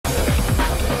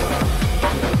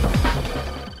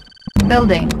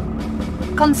Building.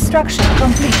 Construction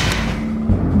complete.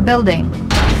 Building.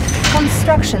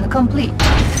 Construction complete.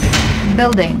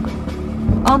 Building.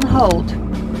 On hold.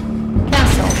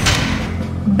 Cancel.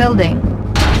 Building.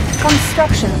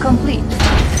 Construction complete.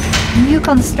 New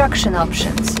construction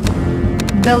options.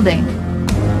 Building.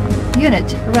 Unit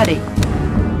ready.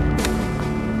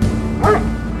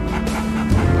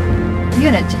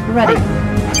 Unit ready.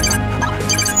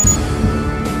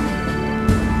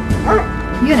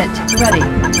 Unit ready.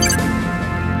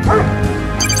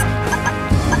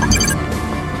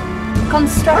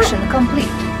 Construction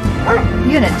complete.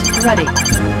 Unit ready.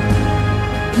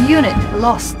 Unit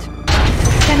lost.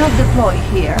 Cannot deploy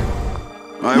here.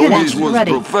 I Unit always was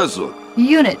ready. professor.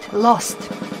 Unit lost.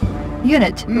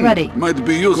 Unit ready. Might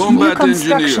be useful. New Combat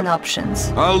construction engineer.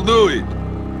 options. I'll do it.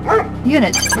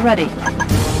 Unit ready.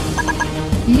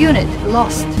 Unit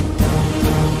lost.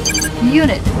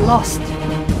 Unit lost.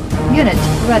 Unit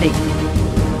ready.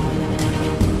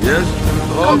 Yes?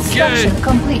 Construction Okay.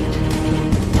 complete.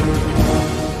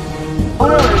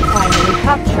 Oil refinery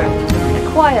captured.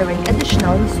 Acquiring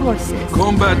additional resources.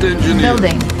 Combat engineer.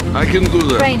 Building. I can do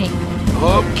that. Training.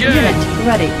 Okay. Unit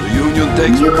ready. The Union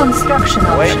takes... New construction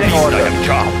Waiting options. order.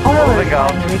 Oil Moving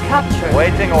out. refinery captured.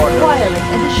 Waiting order. Acquiring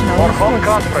additional For home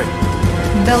resources. country.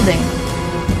 Building.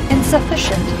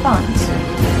 Insufficient funds.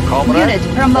 Comrade, Unit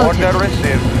promoted. order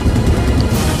received.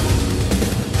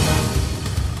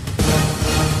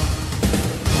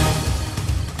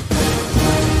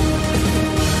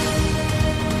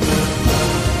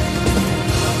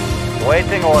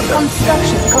 Waiting order.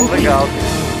 Construction Moving complete. out.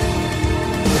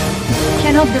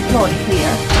 Cannot deploy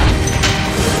here.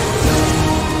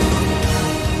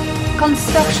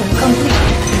 Construction complete.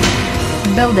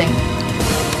 Building.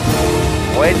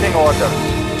 Waiting orders.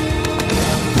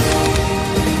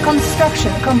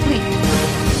 Construction complete.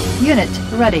 Unit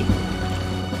ready.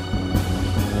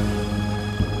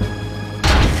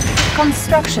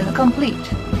 Construction complete.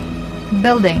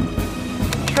 Building.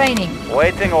 Training.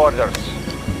 Waiting orders.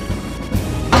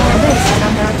 Our base is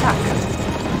under attack.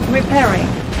 Repairing.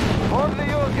 For the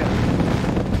Union.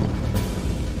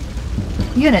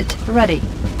 Unit ready.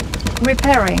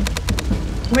 Repairing.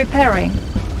 Repairing.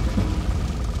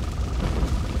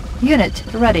 Unit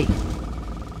ready.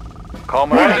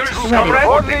 Comrade, Unit ready.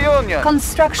 for the Union.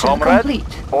 Construction Comrade,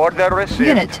 complete. order received.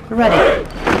 Unit ready.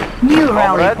 New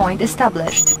rally Comrade. point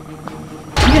established.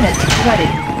 Unit ready.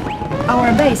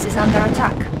 Our base is under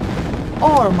attack.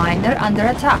 Ore miner under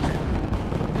attack.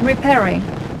 Repairing.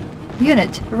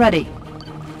 Unit ready.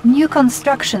 New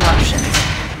construction options.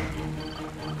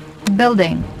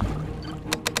 Building.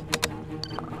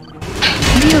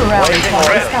 New rally Waiting point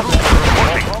order. established.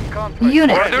 Home country.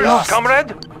 Unit Orders, lost.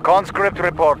 comrade. Conscript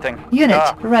reporting. Unit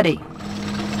Ah, ready.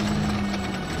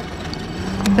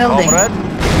 Building. comrade,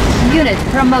 Unit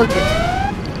promoted.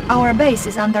 Our base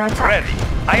is under attack. ready.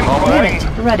 I'm Unit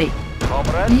ready.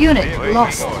 Comrade, Unit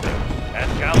lost.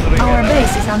 Our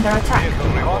base is under attack.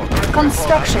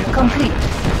 Construction complete.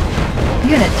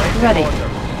 Unit ready.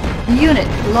 Unit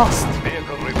lost.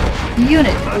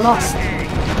 Unit lost.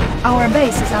 Our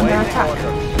base is under attack.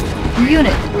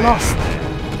 Unit lost.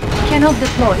 Cannot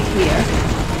deploy here.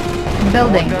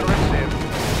 Building.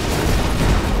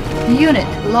 Unit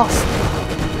lost.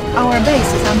 Our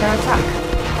base is under attack.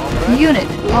 Unit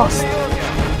lost.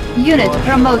 Unit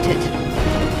promoted.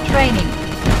 Training.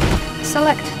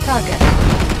 Select target.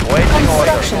 Waiting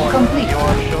Construction order. complete. You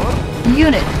are sure?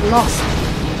 Unit lost.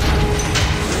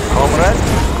 Comrade,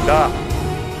 da.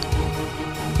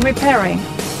 Repairing.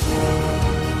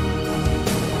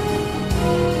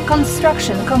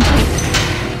 Construction complete.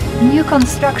 New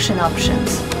construction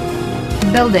options.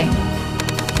 Building.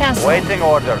 Cancel. Waiting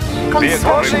orders.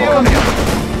 Construction Vehicle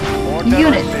complete. Order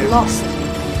Unit received. lost.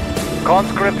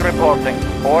 Conscript reporting.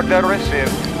 Order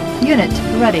received. Unit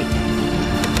ready.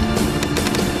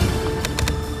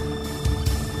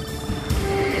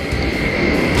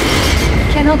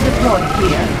 Cannot deploy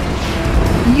here.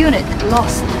 Unit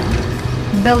lost.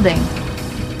 Building.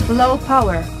 Low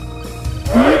power.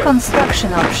 New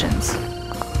construction options.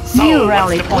 New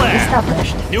rally point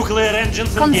established. Nuclear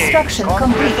engines Construction engaged.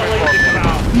 complete. Ventilated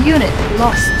ground. Unit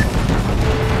lost.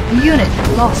 Unit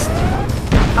lost.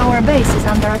 Our base is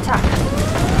under attack.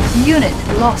 Unit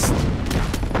lost.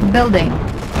 Building.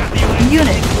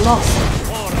 Unit lost.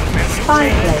 Spy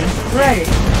plane ready.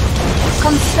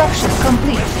 Construction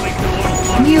complete.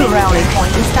 New rally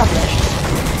point established.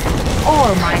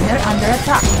 Ore miner under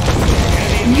attack.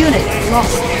 Unit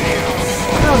lost.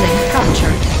 Building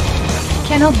captured.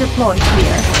 Cannot deploy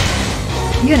here.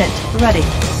 Unit ready.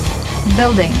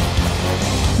 Building.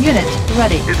 Unit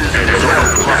ready.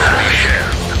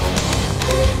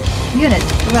 Unit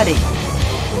ready.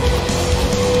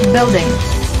 Building.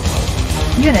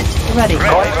 Unit ready.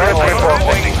 Conscript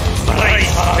reporting.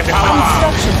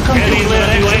 Construction complete.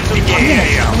 Unit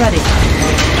ready.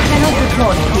 Cannot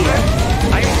deploy here.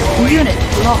 Unit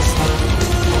lost.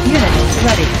 Unit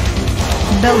ready.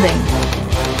 Building.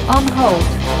 On hold.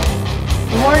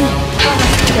 Warning. Counter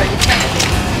detected.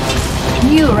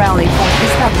 New rally point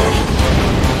established.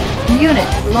 Unit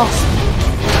lost.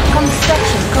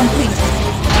 Construction complete.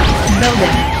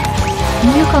 Building.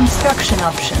 New construction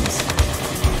options.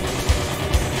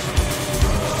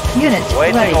 Unit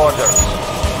Waiting ready. orders.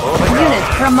 Moving Unit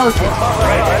promoted.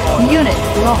 Unit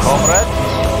lost. Comrade.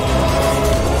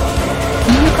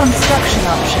 New construction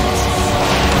options.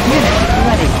 Unit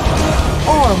ready.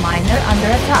 Ore miner under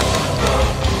attack.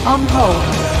 On hold.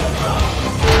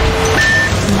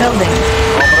 Building.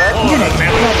 Comrade. Unit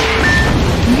ready.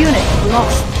 Unit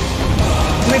lost.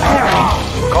 Repairing.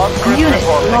 Conscript Unit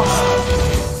reporting. lost.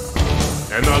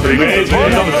 Another Unit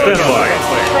engagement on ready. standby.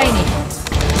 Training.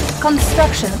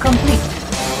 Construction complete.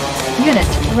 Unit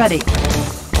ready.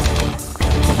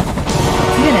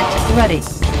 Unit ready.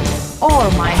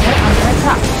 Ore miner under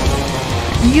attack.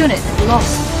 Unit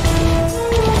lost.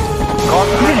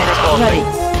 Conscript Unit reporting. ready.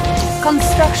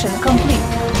 Construction complete.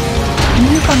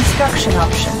 New construction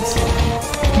options.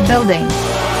 Building.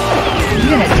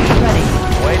 Unit ready.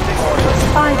 Waiting orders.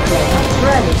 Spy plane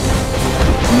ready.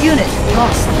 Unit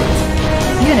lost.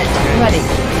 Unit ready.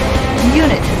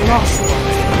 Unit lost.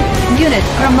 Unit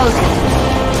promoted.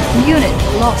 Unit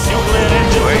lost.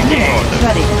 Unit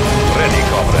ready. Ready,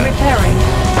 comrade. Repairing.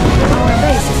 Our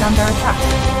base is under attack.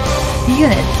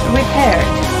 Unit repaired.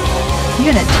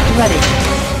 Unit ready.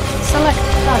 Select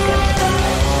target.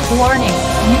 Warning.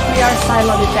 Nuclear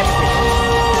silo detected.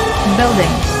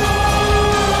 Building.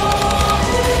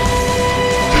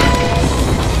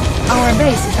 Our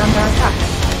base is under attack.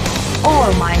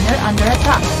 Ore miner under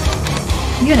attack.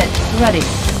 Unit ready.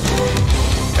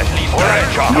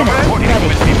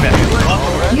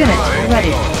 Unit ready. Unit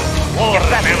ready.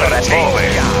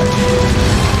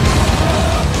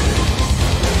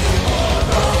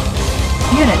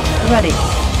 Unit ready.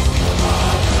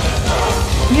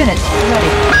 Unit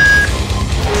ready.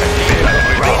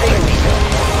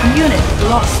 Unit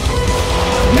lost.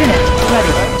 Unit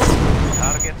ready.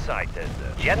 Target sighted.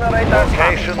 Generator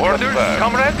location confirmed.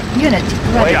 Comrade. Unit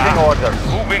ready. Waiting orders.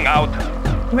 Moving out.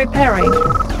 Repairing.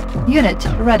 Unit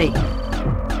ready.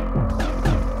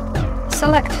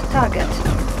 Select target.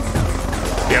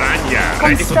 Piranha,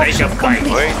 ready to take Construction a bite.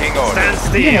 complete. Waiting orders. Stand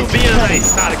still, Unit be a ready.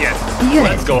 nice target. Unit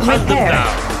Let's go hunt them repaired.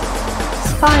 down.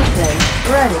 Spy plane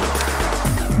ready.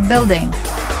 Building.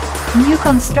 New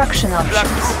construction options.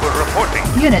 Trooper reporting.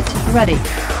 Unit ready.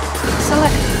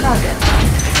 Select target.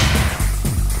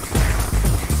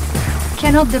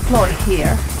 Cannot deploy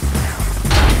here.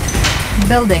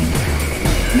 Building.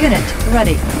 Unit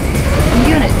ready.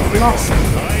 Unit lost.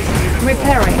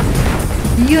 Repairing.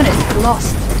 Unit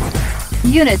lost.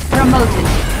 Unit promoted.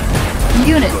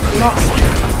 Unit lost.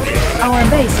 Our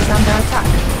base is under attack.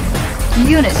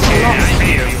 Unit lost.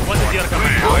 What is your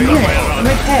command? Unit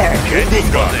repaired.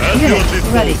 Unit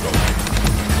ready.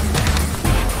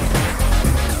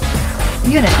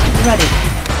 Unit ready.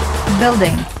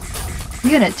 Building.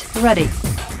 Unit ready.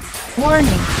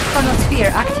 Warning.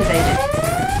 Chronosphere activated.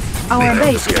 Our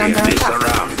base is under attack.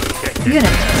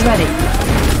 Unit ready.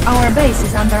 Our base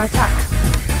is under attack.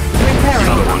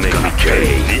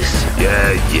 Repairing. This?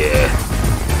 Yeah.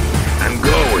 I'm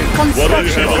going.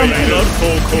 Construction complete.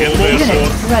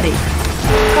 Unit ready.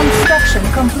 Construction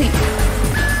complete.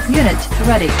 Unit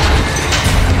ready.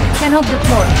 Cannot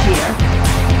deploy here.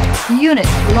 Unit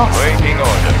lost. Waiting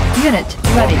orders. Unit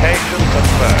ready. Location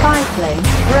confirmed. Spy plane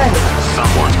ready.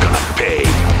 Someone's gonna pay.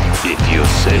 If you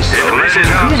say so. Unit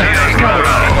ready.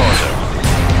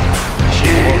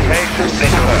 Location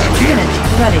confirmed. Unit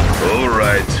ready. All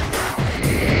right.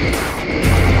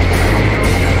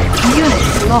 Unit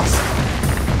lost.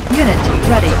 Unit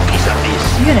ready. Piece of this.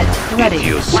 Unit ready. If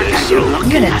you say so.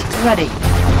 Unit ready.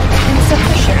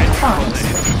 Insufficient funds.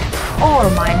 Ore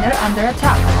miner under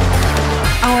attack.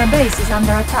 Our base is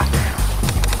under attack.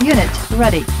 Unit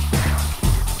ready.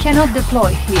 Cannot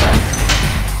deploy here.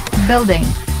 Building.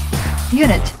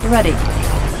 Unit ready.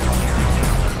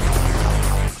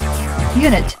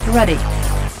 Unit ready.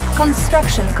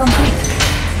 Construction complete.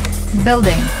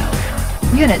 Building.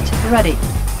 Unit ready.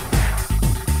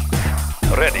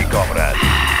 Ready, comrade.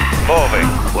 Moving.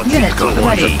 What's Unit it gonna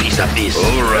ready. be? A piece of this.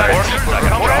 All right. Orders are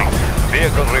coming.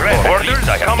 Vehicle report. Orders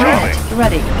are coming. Unit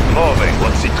ready. Moving.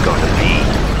 What's it gonna be?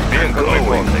 Vehicle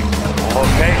reporting.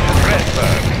 Location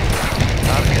Redberg.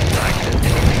 Target sighted.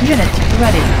 Unit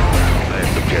ready. I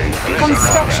have to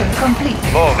Construction complete.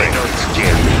 Moving.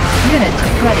 Unit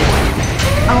ready.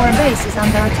 Our base is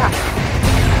under attack.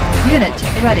 Unit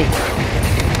ready.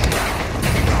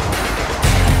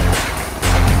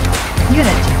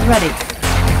 Unit ready.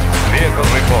 Vehicle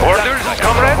report. Orders,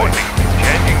 comrade.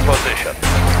 Changing position.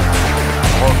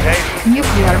 Location.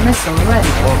 Nuclear missile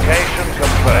ready. Location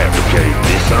confirmed. Carry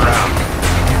this around.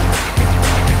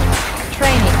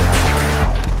 Training.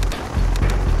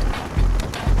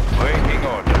 Waiting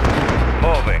order.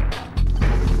 Moving.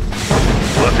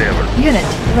 Whatever. Unit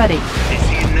ready. Is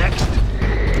he next?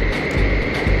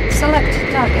 Select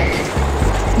target.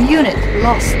 Unit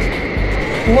lost.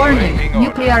 Warning,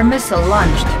 nuclear missile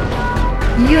launched.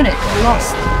 Unit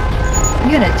lost.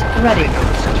 Unit ready.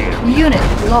 Unit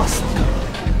lost.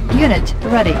 Unit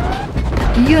ready.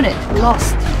 Unit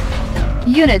lost.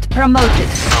 Unit promoted.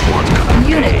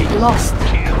 Unit lost.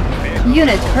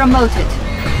 Unit promoted.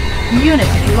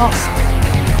 Unit lost.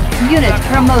 Unit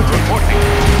promoted.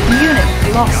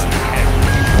 Unit lost.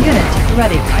 Unit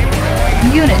ready.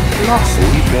 Unit lost.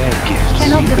 Only bad gifts.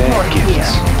 Cannot only deploy bad gifts.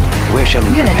 here. Where shall we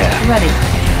Unit prepare? ready.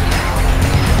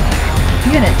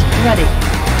 Unit ready.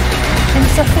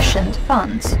 Insufficient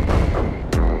funds.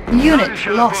 Unit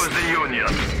lost.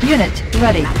 Unit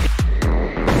ready.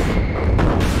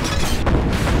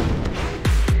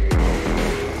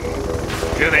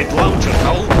 Grenade launcher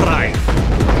full prime.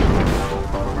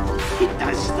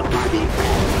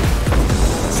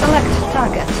 Select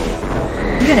target.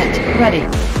 Unit ready.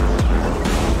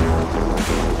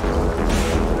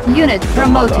 Unit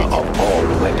promoted. Mother of all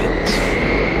weapons.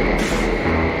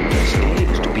 His name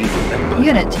is to be remembered.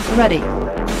 Unit ready.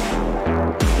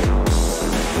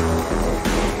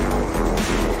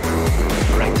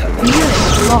 Unit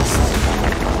lost.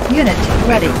 Unit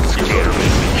ready.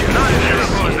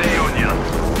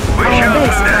 Our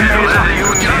base is under attack.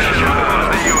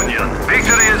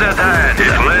 Victory is at hand.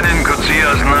 If Lenin could see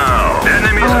us now.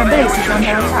 Our base is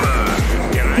under attack.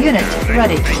 Unit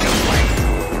ready.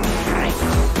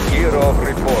 Hero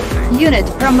reporting. Unit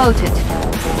promoted.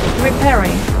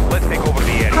 Repairing. Let's take over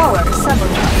the area. Power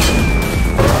sabotage.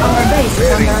 Our base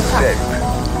is under attack.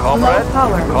 Low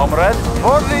power. Comrade,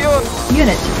 for the unit.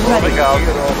 Unit ready.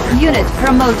 Unit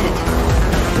promoted.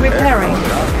 Repairing.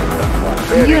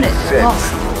 Unit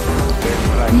lost.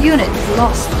 Unit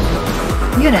lost.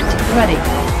 Unit ready.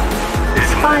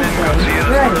 Spy plane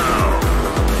ready.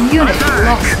 Unit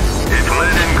lost. If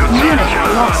Lenin could Unit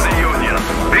lost.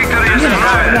 Victory is Unit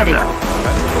ready.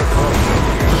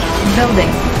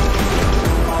 Building.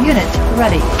 Unit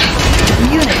ready.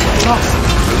 Unit lost.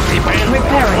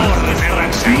 Repairing.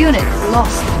 Unit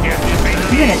lost.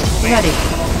 Unit ready.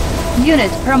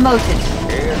 Unit promoted.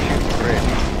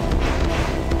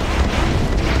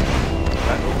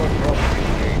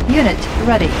 Unit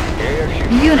ready.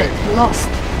 Unit lost.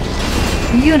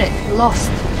 Unit lost.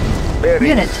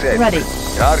 Unit ready.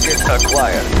 Target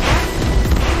acquired.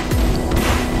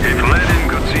 If Lenin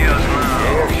could see us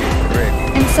now. Airship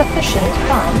ready. Insufficient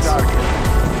funds.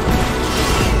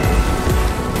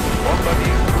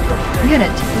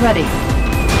 Unit ready.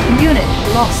 Unit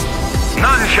lost.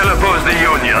 None shall oppose the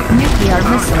Union. Nuclear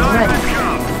missile ready.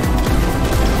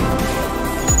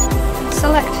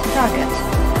 Select target.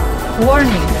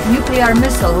 Warning, nuclear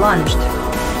missile launched.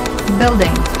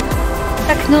 Building.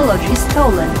 Technology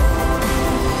stolen.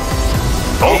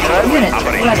 Unit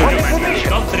ready.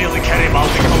 Don't really care about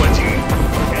ecology.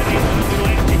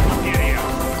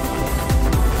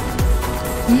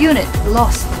 Unit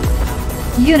lost.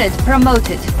 Unit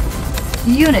promoted.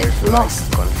 Unit lost.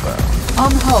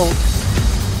 On hold.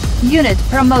 Unit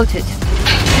promoted.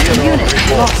 Unit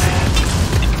lost.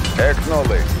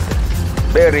 Acknowledge.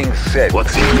 Bearing set.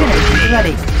 What's it Unit gonna be?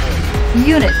 ready.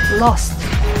 Unit lost.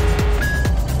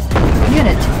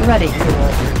 Unit ready.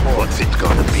 What's it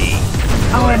gonna be?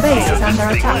 Our base is under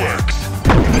attack.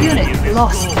 Unit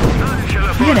lost.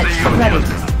 Unit ready.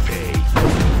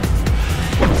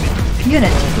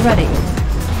 Unit ready.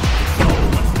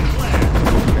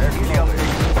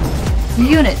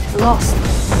 Unit lost.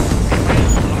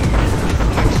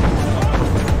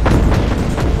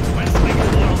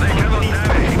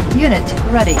 Unit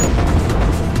ready.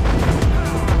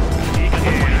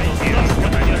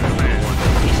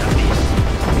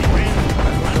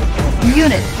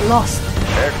 Unit lost.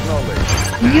 Acknowledge.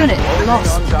 Unit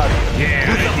lost.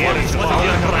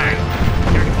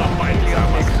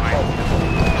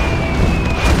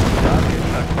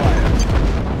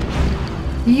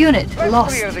 Unit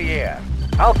lost. Clear the air.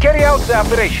 I'll carry out the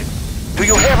operation. Do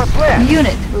you have a plan?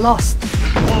 Unit lost.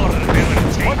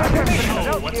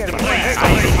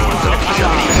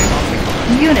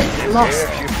 Unit lost.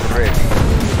 Airship ready.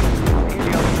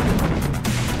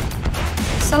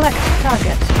 Select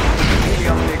target.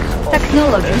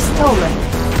 Technology stolen.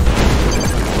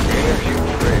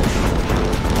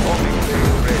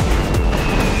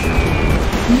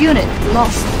 Unit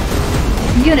lost.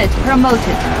 Unit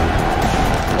promoted.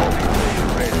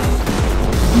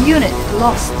 Unit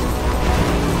lost.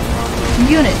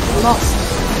 Unit lost.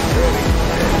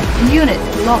 Unit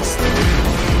lost.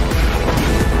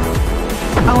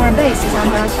 Our base is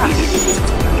under attack.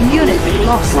 Unit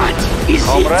lost.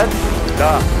 Comrade?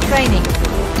 Da. Training.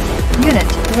 Unit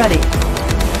ready.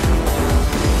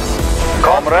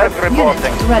 Comrade reporting.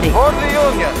 Unit ready. For the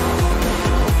Union.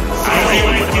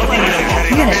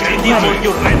 Unit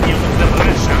ready.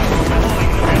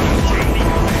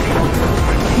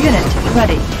 Unit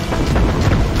ready.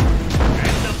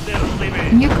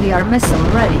 Nuclear missile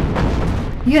ready.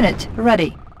 Unit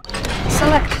ready.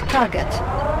 Select target.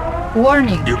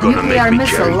 Warning, nuclear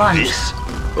missile launched.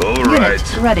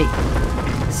 Unit ready.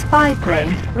 Spy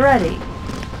plane ready.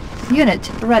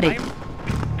 Unit ready.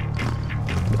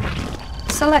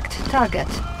 Select target.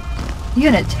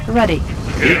 Unit ready.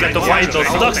 Eager to fight those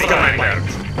ducks, Commander.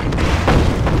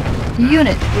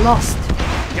 Unit lost.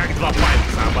 Как два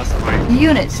пальца обосвать.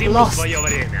 Unit Всему lost. свое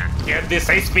время. Get this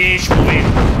speech moving.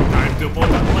 Time to put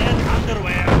on wet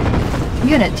underwear.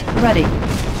 Unit ready.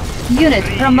 Unit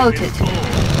promoted.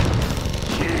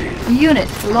 Unit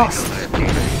lost.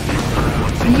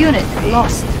 Unit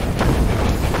lost.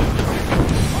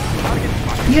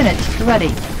 Unit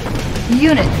ready.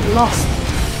 Unit lost.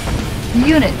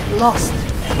 Unit lost.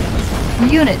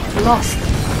 Unit lost.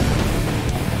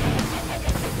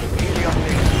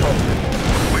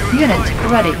 Unit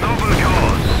ready.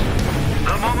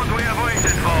 The moment we have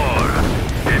waited for.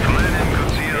 If Lenin could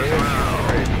see us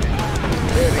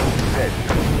now.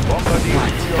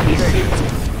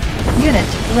 Unit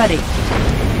ready.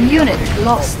 Unit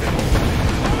lost.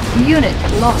 Unit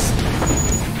lost.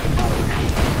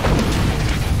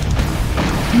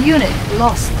 Unit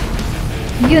lost.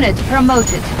 Unit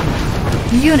promoted.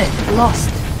 Unit lost.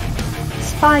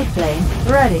 Spy plane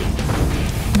ready.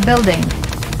 Building.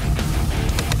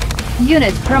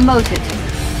 Unit promoted.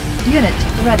 Unit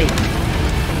ready.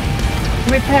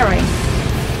 Repairing.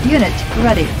 Unit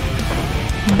ready.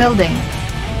 Building.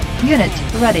 Unit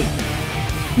ready.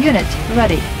 Unit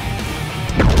ready.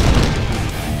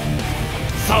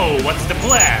 So, what's the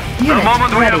plan? Unit The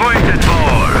moment we ready. have waited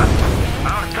for.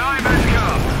 Our time has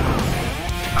come.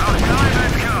 Our time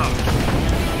has come.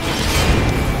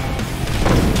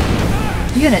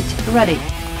 Unit ready.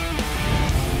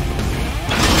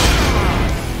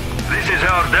 This is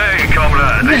our day,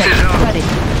 comrade. This Unit is our... ready.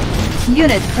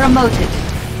 Unit promoted.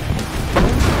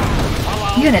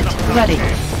 Unit ready.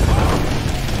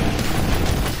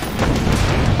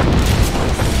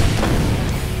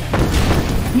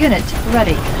 Unit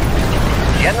ready.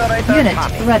 Generator Unit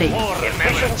running. ready. War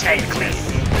never changes.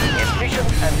 Efficient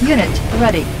and Unit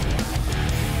ready.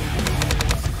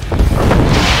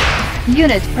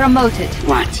 Unit promoted.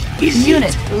 What is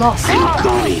Unit it? lost. I'm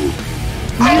going.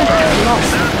 Unit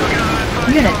lost.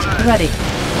 Unit ready.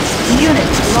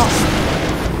 Unit lost.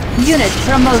 Unit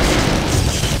promoted.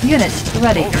 Unit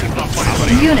ready.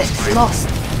 Unit lost.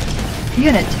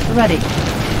 Unit ready.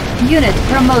 Unit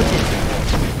promoted.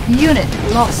 Unit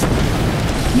lost.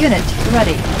 Unit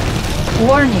ready.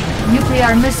 Warning,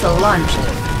 nuclear missile launched.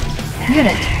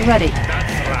 Unit ready.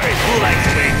 Right, who likes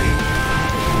waiting?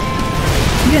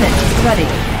 Unit ready.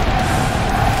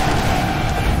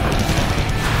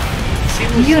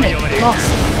 Всему Unit свое время. lost.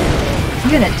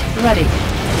 Unit ready.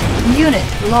 Unit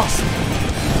lost.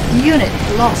 Unit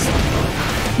lost.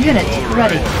 Unit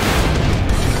ready.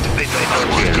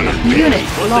 Unit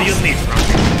What do you lost. need from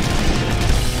me?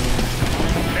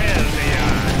 There they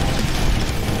are.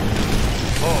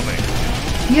 Moving.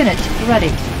 Unit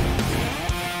ready.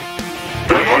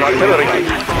 on artillery.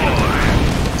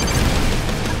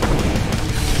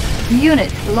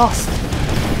 Unit lost.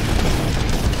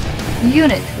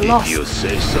 Unit lost. If you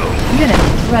say so. Unit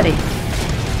ready.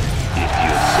 If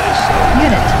you say so.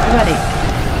 Unit ready.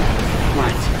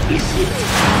 What is it?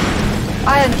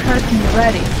 Iron curtain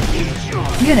ready.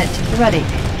 Unit ready.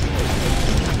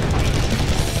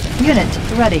 Unit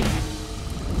ready.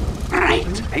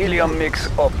 Right. Helium mix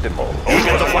optimal.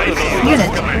 Eager to fight those Unit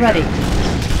ducks, Commander. ready.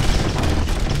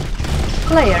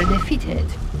 Player defeated.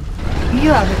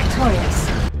 You are victorious.